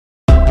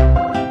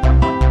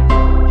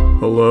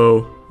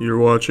Hello, you're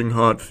watching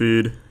Hot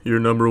Feed, your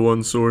number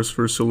one source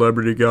for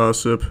celebrity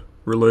gossip,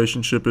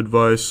 relationship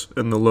advice,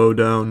 and the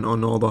lowdown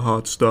on all the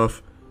hot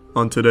stuff.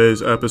 On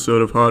today's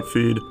episode of Hot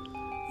Feed,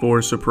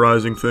 4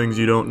 surprising things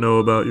you don't know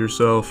about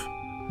yourself.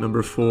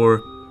 Number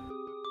 4.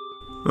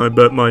 I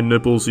bet my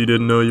nipples you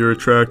didn't know your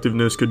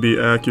attractiveness could be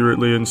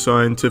accurately and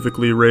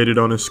scientifically rated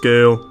on a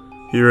scale.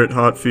 Here at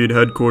Hot Feed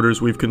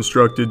headquarters, we've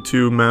constructed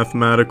 2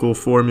 mathematical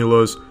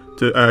formulas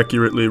to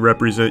accurately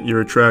represent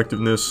your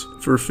attractiveness.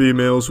 For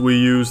females, we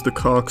use the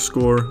Cox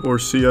score, or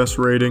CS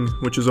rating,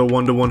 which is a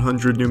 1 to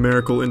 100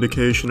 numerical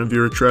indication of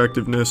your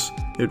attractiveness.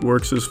 It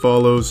works as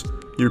follows.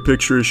 Your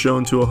picture is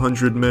shown to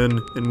 100 men,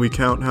 and we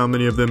count how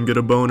many of them get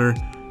a boner.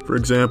 For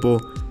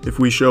example, if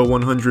we show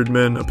 100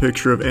 men a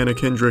picture of Anna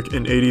Kendrick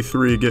and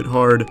 83 get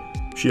hard,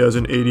 she has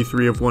an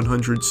 83 of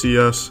 100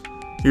 CS.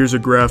 Here's a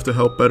graph to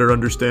help better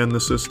understand the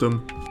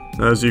system.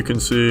 As you can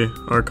see,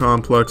 our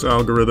complex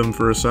algorithm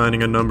for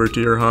assigning a number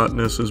to your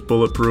hotness is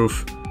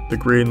bulletproof. The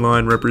green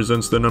line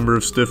represents the number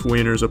of stiff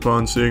wieners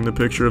upon seeing the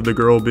picture of the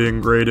girl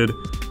being graded.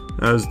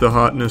 As the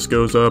hotness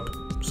goes up,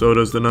 so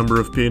does the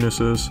number of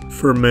penises.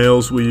 For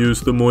males, we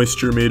use the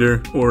moisture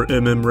meter, or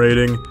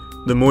rating.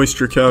 The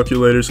moisture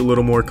calculator is a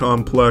little more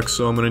complex,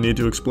 so I'm going to need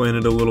to explain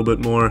it a little bit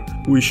more.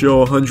 We show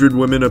 100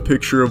 women a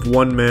picture of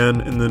one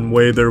man and then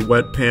weigh their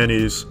wet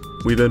panties.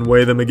 We then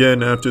weigh them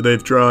again after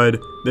they've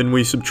dried. Then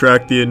we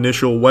subtract the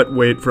initial wet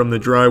weight from the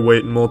dry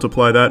weight and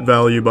multiply that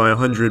value by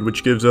 100,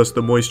 which gives us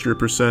the moisture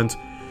percent.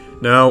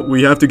 Now,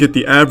 we have to get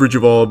the average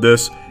of all of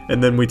this,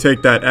 and then we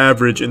take that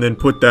average and then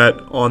put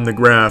that on the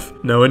graph.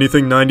 Now,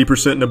 anything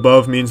 90% and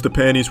above means the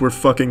panties were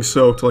fucking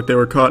soaked, like they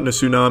were caught in a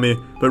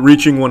tsunami. But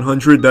reaching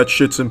 100, that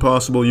shit's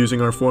impossible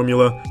using our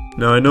formula.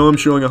 Now, I know I'm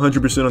showing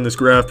 100% on this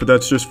graph, but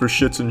that's just for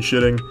shits and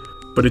shitting.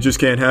 But it just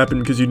can't happen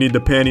because you need the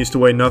panties to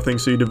weigh nothing,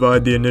 so you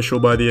divide the initial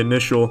by the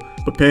initial.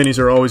 But panties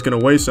are always going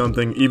to weigh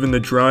something. Even the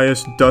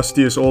driest,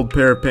 dustiest old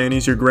pair of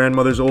panties, your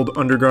grandmother's old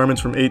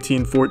undergarments from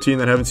 1814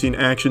 that haven't seen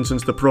action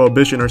since the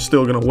Prohibition, are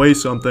still going to weigh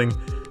something.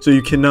 So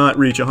you cannot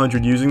reach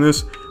 100 using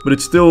this, but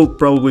it's still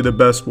probably the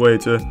best way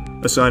to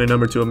assign a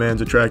number to a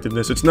man's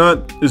attractiveness. It's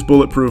not as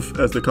bulletproof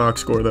as the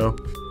Cox score, though.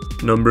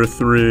 Number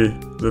 3.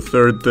 The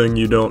third thing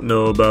you don't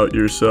know about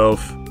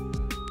yourself.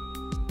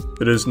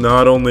 It is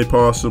not only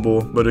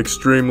possible, but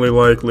extremely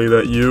likely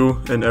that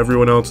you and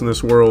everyone else in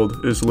this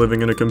world is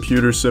living in a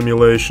computer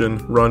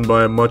simulation run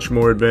by a much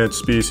more advanced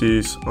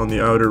species on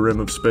the outer rim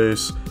of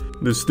space.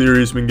 This theory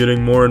has been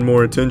getting more and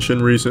more attention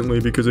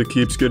recently because it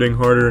keeps getting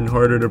harder and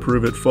harder to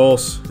prove it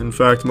false. In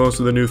fact, most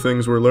of the new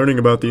things we're learning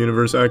about the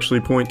universe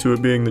actually point to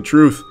it being the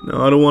truth.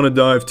 Now, I don't want to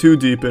dive too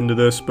deep into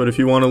this, but if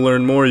you want to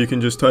learn more, you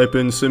can just type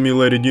in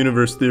simulated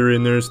universe theory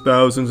and there's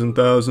thousands and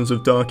thousands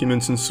of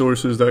documents and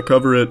sources that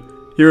cover it.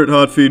 Here at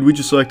Hot Feed, we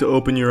just like to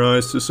open your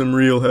eyes to some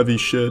real heavy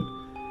shit.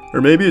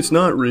 Or maybe it's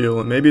not real,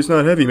 and maybe it's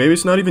not heavy, maybe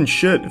it's not even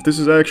shit. If this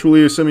is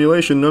actually a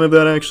simulation, none of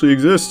that actually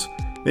exists.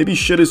 Maybe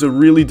shit is a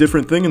really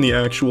different thing in the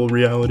actual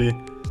reality.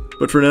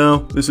 But for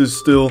now, this is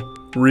still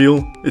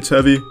real, it's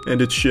heavy,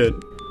 and it's shit.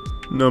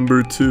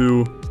 Number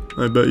 2.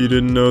 I bet you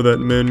didn't know that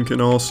men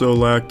can also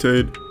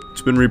lactate.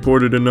 It's been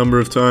reported a number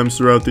of times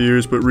throughout the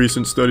years, but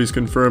recent studies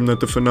confirm that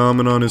the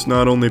phenomenon is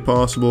not only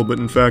possible, but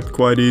in fact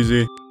quite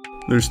easy.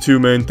 There's 2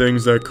 main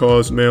things that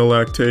cause male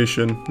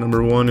lactation.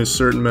 Number 1 is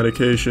certain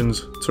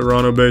medications.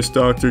 Toronto-based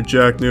Dr.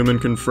 Jack Newman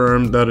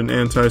confirmed that an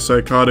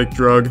antipsychotic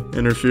drug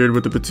interfered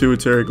with the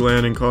pituitary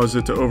gland and caused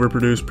it to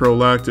overproduce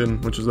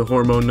prolactin, which is the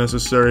hormone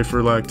necessary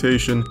for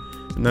lactation,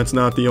 and that's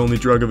not the only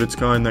drug of its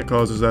kind that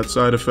causes that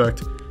side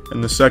effect.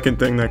 And the second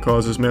thing that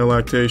causes male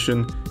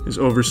lactation is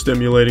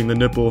overstimulating the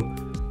nipple.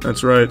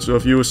 That's right, so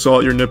if you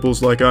assault your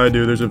nipples like I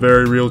do, there's a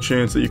very real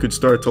chance that you could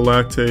start to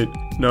lactate.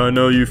 Now, I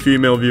know you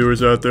female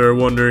viewers out there are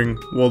wondering,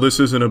 well, this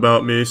isn't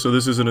about me, so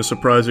this isn't a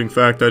surprising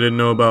fact I didn't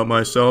know about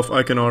myself.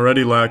 I can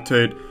already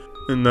lactate.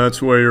 And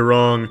that's where you're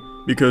wrong,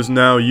 because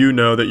now you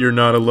know that you're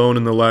not alone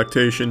in the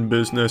lactation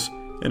business,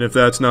 and if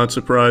that's not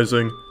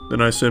surprising, then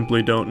I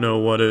simply don't know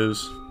what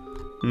is.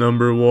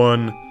 Number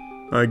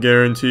 1. I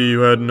guarantee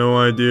you had no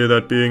idea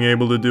that being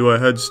able to do a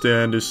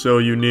headstand is so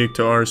unique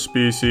to our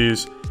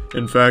species.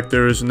 In fact,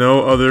 there is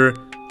no other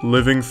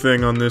living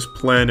thing on this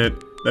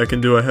planet that can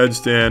do a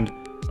headstand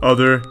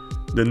other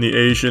than the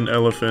Asian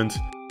elephant.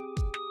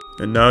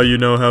 And now you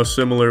know how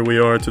similar we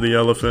are to the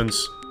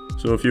elephants.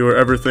 So if you were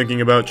ever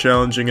thinking about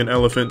challenging an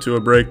elephant to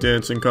a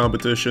breakdancing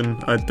competition,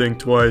 I'd think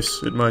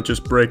twice. It might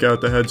just break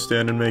out the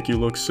headstand and make you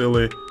look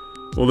silly.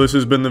 Well, this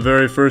has been the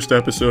very first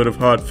episode of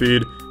Hot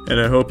Feed, and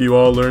I hope you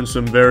all learned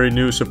some very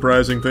new,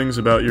 surprising things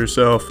about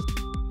yourself.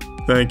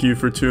 Thank you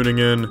for tuning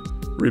in.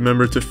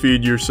 Remember to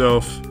feed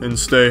yourself and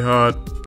stay hot.